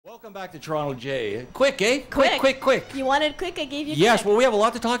Welcome back to Toronto, Jay. Quick, eh? Quick. You wanted quick? I gave you Yes, quick. well, we have a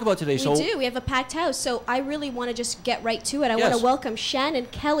lot to talk about today. We do. We have a packed house, so I really want to just get right to it. I want to welcome Shannonn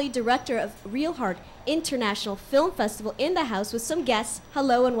Kelly, director of ReelHeART International Film Festival, in the house with some guests.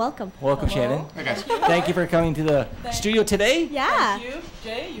 Hello and welcome. Welcome, Shannonn. Hi, guys. Thank you for coming to the studio today. Yeah. Thank you,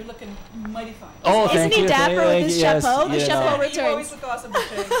 Jay. You're looking mighty fine. Oh, thank you. Isn't he dapper with his chapeau? The yeah, chapeau You returns. always look awesome,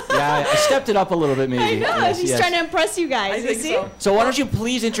 Jay. Yeah, I stepped it up a little bit, maybe. I know. He's trying to impress you guys. I think you see? so. So why don't you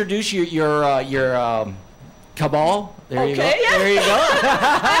please introduce your cabal? There you go. Okay, yeah. There you go.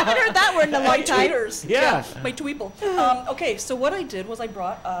 I haven't heard that word in a long My time. tweeters. Yeah. My tweeple. Okay, so what I did was I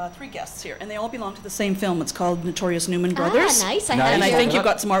brought 3 guests here, and they all belong to the same film. It's called Notorious Newman Brothers. Ah, nice. Nice. have And I your- think you've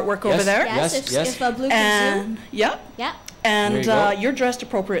got some artwork over there. Yes, Yes. if Blue can And yeah. Yeah. And There you go. you're dressed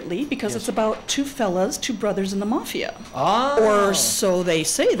appropriately because Yes. it's about 2 fellas, 2 brothers in the mafia. Ah. Or so they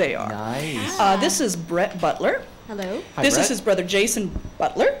say they are. Nice. This is Brett Butler. Hello. Hi, This Brett. is his brother Jason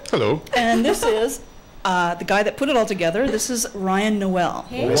Butler. Hello. And this is the guy that put it all together. This is Ryan Noel.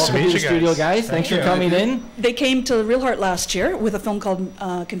 Hey. Nice Welcome to to meet the you studio, guys. guys. Thanks for you. coming in. They came to ReelHeART last year with a film called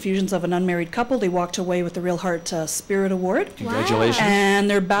Confusions of an Unmarried Couple. They walked away with the ReelHeART Spirit Award. Congratulations. And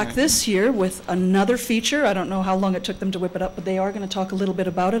they're back this year with another feature. I don't know how long it took them to whip it up, but they are going to talk a little bit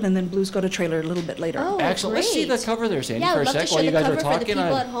about it, and then Blue's got a trailer a little bit later. Oh, Excellent. Let's see the great. cover there, Sandy, Yeah, for I'd a love to sec show while you the guys cover are for talking. the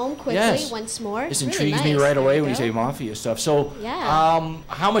people at home quickly Yes. once more. This Really intrigues nice. me right There away you when you go. say mafia stuff. So, Yeah.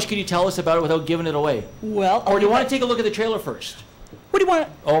 how much can you tell us about it without giving it away? Well, Or do you want to take a look at the trailer first? What do you want?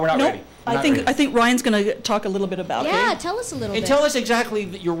 Oh, we're not no, ready. We're I not think ready. I think Ryan's going to talk a little bit about it. Yeah, tell us a little And bit. tell us exactly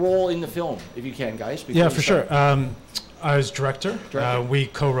your role in the film, if you can, guys. before Yeah, we for start. sure. I was director. Director. We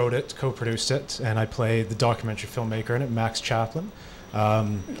co-wrote it, co-produced it, and I play the documentary filmmaker in it, Max Chaplin.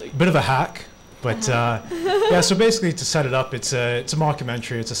 Bit of a hack, but yeah. So basically, to set it up, it's a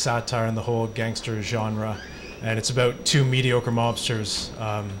mockumentary. It's a satire on the whole gangster genre, and it's about 2 mediocre mobsters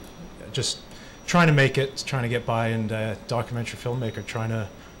just trying to make it, trying to get by, and documentary filmmaker trying to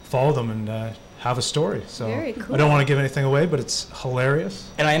follow them and have a story. So Very cool. I don't want to give anything away, but it's hilarious.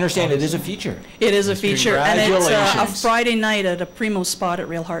 And I understand it is a feature. It is a feature, and it's a Congratulations. Friday night at a primo spot at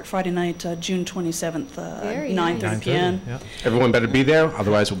ReelHeART. Friday night, June 27th, Very 9:30 nice. p.m. Yeah. Everyone better be there,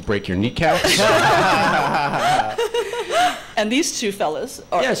 otherwise we'll break your kneecaps. And these 2 fellas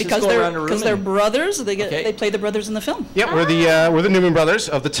are Yes, let's go around the room because they're and- brothers. Okay. They play the brothers in the film. Yep, we're the Newman Brothers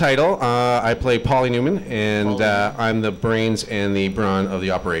of the title. I play Paulie Newman, and I'm the brains and the brawn of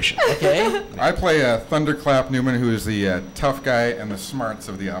the operation. Okay. I play Thunderclap Newman, who is the tough guy and the smarts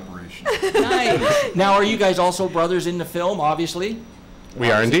of the operation. Nice. Now, are you guys also brothers in the film, obviously?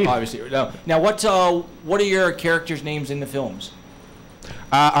 We are indeed. Obviously. Now what are your characters' names in the films?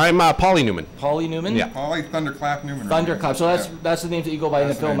 I'm Paulie Newman. Paulie Newman? Yeah. Paulie Thunderclap Newman. Thunderclap. So Yeah. that's the names that you go by in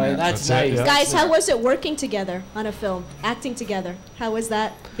the That's the film. name, yeah. That's That's it, nice. yeah. Guys, how was it working together on a film, acting together? How was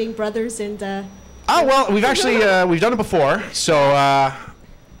that, being brothers and... Oh, well, we've actually we've done it before, so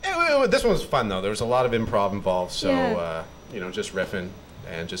this one was fun though. There was a lot of improv involved, so Yeah. just riffing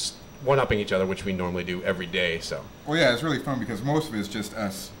and just one-upping each other, which we normally do every day. So Well, yeah, it's really fun because most of it is just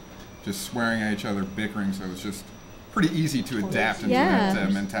us just swearing at each other, bickering, so it's just pretty easy to adapt into Yeah.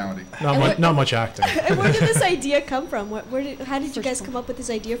 that mentality. Not much acting. And where did this idea come from? How did you guys come up with this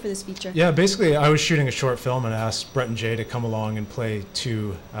idea for this feature? Yeah, basically, I was shooting a short film and asked Brett and Jay to come along and play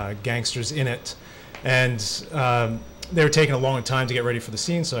 2 gangsters in it. And they were taking a long time to get ready for the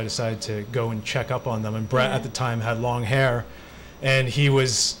scene, so I decided to go and check up on them. And Brett at the time had long hair, and he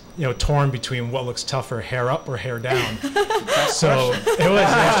was torn between what looks tougher, hair up or hair down. So it was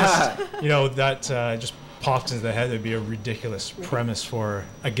just, that just popped into the head. It'd be a ridiculous premise for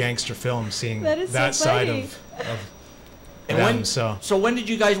a gangster film, seeing That is that so side funny. of And them. when, So so when did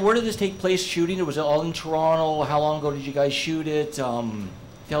you guys? Where did this take place? Shooting? Was it all in Toronto? How long ago did you guys shoot it?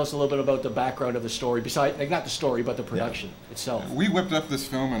 Tell us a little bit about the background of the story. Besides, not the story, but the production itself. We whipped up this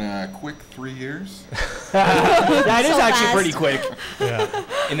film in a quick 3 years. That is So actually fast. pretty quick. yeah.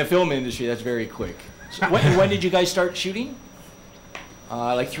 In the film industry, that's very quick. So when did you guys start shooting?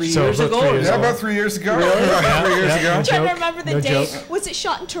 Like 3 So years about ago? 3 or years Yeah, so? ago. about 3 years ago. Really? About 3 years ago. I'm trying to joke. remember the No date. joke. Was it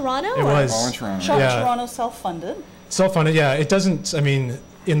shot in Toronto? It or- was. All in Toronto. Shot Yeah. in Toronto, self-funded. Self-funded, yeah. It doesn't,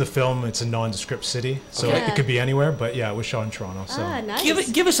 in the film, it's a nondescript city, so Okay. it could be anywhere, but yeah, it was shot in Toronto, so. Ah, nice.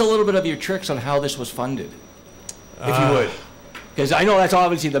 Give us a little bit of your tricks on how this was funded, if you would. Because I know that's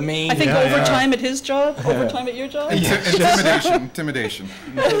obviously the main. I think Yeah, yeah. overtime at his job, overtime at your job. Intimidation.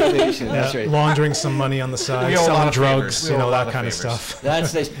 Intimidation, that's Yeah, right. laundering some money on the side, We owe a lot selling of drugs, favors. We owe a lot that of kind of favors. stuff.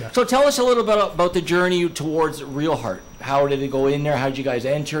 That's nice. So tell us a little bit about the journey towards ReelHeART. How did it go in there? How did you guys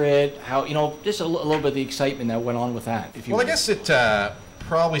enter it? How just a little bit of the excitement that went on with that. If you Well, I would. guess it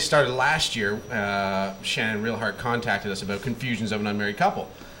probably started last year. Shannonn ReelHeART contacted us about Confusions of an Unmarried Couple.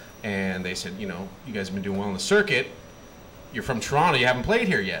 And they said, you know, you guys have been doing well in the circuit. You're from Toronto. You haven't played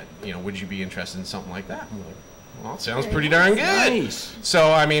here yet. You know, would you be interested in something like that? And we're like, well, it sounds pretty darn good. Nice.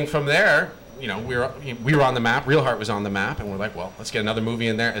 So, I mean, from there, you know, we were on the map. ReelHeART was on the map, and we're like, well, let's get another movie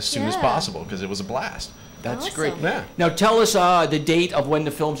in there as soon as possible because it was a blast. That's Awesome. great. Yeah. Now tell us the date of when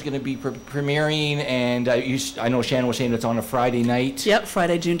the film's going to be premiering, and I know Shannonn was saying it's on a Friday night. Yep,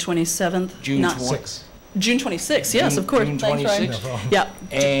 Friday, June 27th. June Not- 6th. June 26th, yes, of course. June Thanks, Ryan. 26th. Yeah,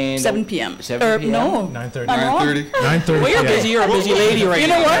 And 7 p.m. 7 p.m.? No, 9:30. I'm wrong. 9:30. 9:30. Well, you're busy. You're a busy lady right You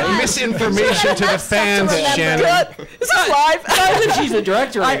now. know what? right? Misinformation to the fans, remember. Shannon. Good. Is this live? I think she's the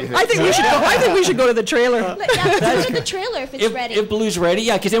director. or anything. I think we should go. I think we should go to the trailer. Yeah, let's go to the trailer if it's ready. If Blue's ready,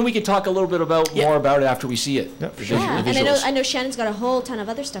 yeah, because then we can talk a little bit Yeah. more about it after we see it. Yep, The sure. yeah, visuals. and I know Shannon's got a whole ton of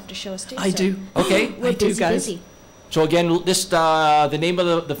other stuff to show us too. I so do. Okay. We're I do, busy, guys. busy. So again, this the name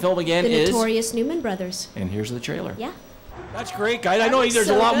of the film again The is. Notorious Newman Brothers. And here's the trailer. Yeah. That's great, guys. I That know looks there's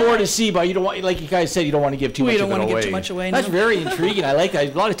so a lot more to good. see, but you don't want, like you guys said, you don't want to give too We much don't of it want to away. give too much away. That's no. very intriguing. I like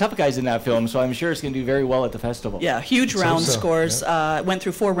that. A lot of tough guys in that film, so I'm sure it's going to do very well at the festival. Yeah, huge round so, scores. Went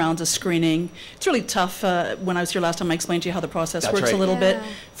through 4 rounds of screening. It's really tough. When I was here last time, I explained to you how the process That's works right. a little bit. Yeah.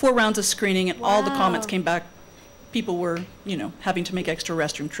 4 rounds of screening, and all the comments Wow. came back. People were, you know, having to make extra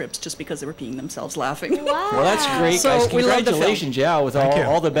restroom trips just because they were peeing themselves laughing. Wow. Well, that's great, So guys. we love the film. Congratulations, yeah, with Thank you.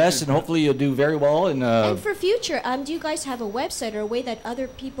 all the best, and hopefully you'll do very well. And And for future, do you guys have a website or a way that other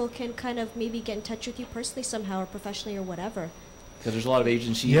people can kind of maybe get in touch with you personally somehow or professionally or whatever? because there's a lot of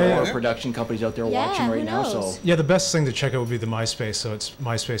agencies Yeah, or yeah. production companies out there Yeah, watching who right now. knows? So Yeah, the best thing to check out would be the MySpace. So it's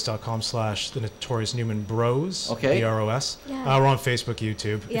myspace.com/the Notorious Newman Bros. Okay. BROS. Yeah. We're on Facebook,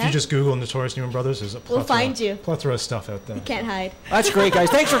 YouTube. If Yeah. you just Google Notorious Newman Brothers, there's a plethora, We'll find you. plethora of stuff out there. You can't hide. that's great, guys.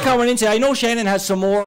 Thanks for coming in today. I know Shannonn has some more.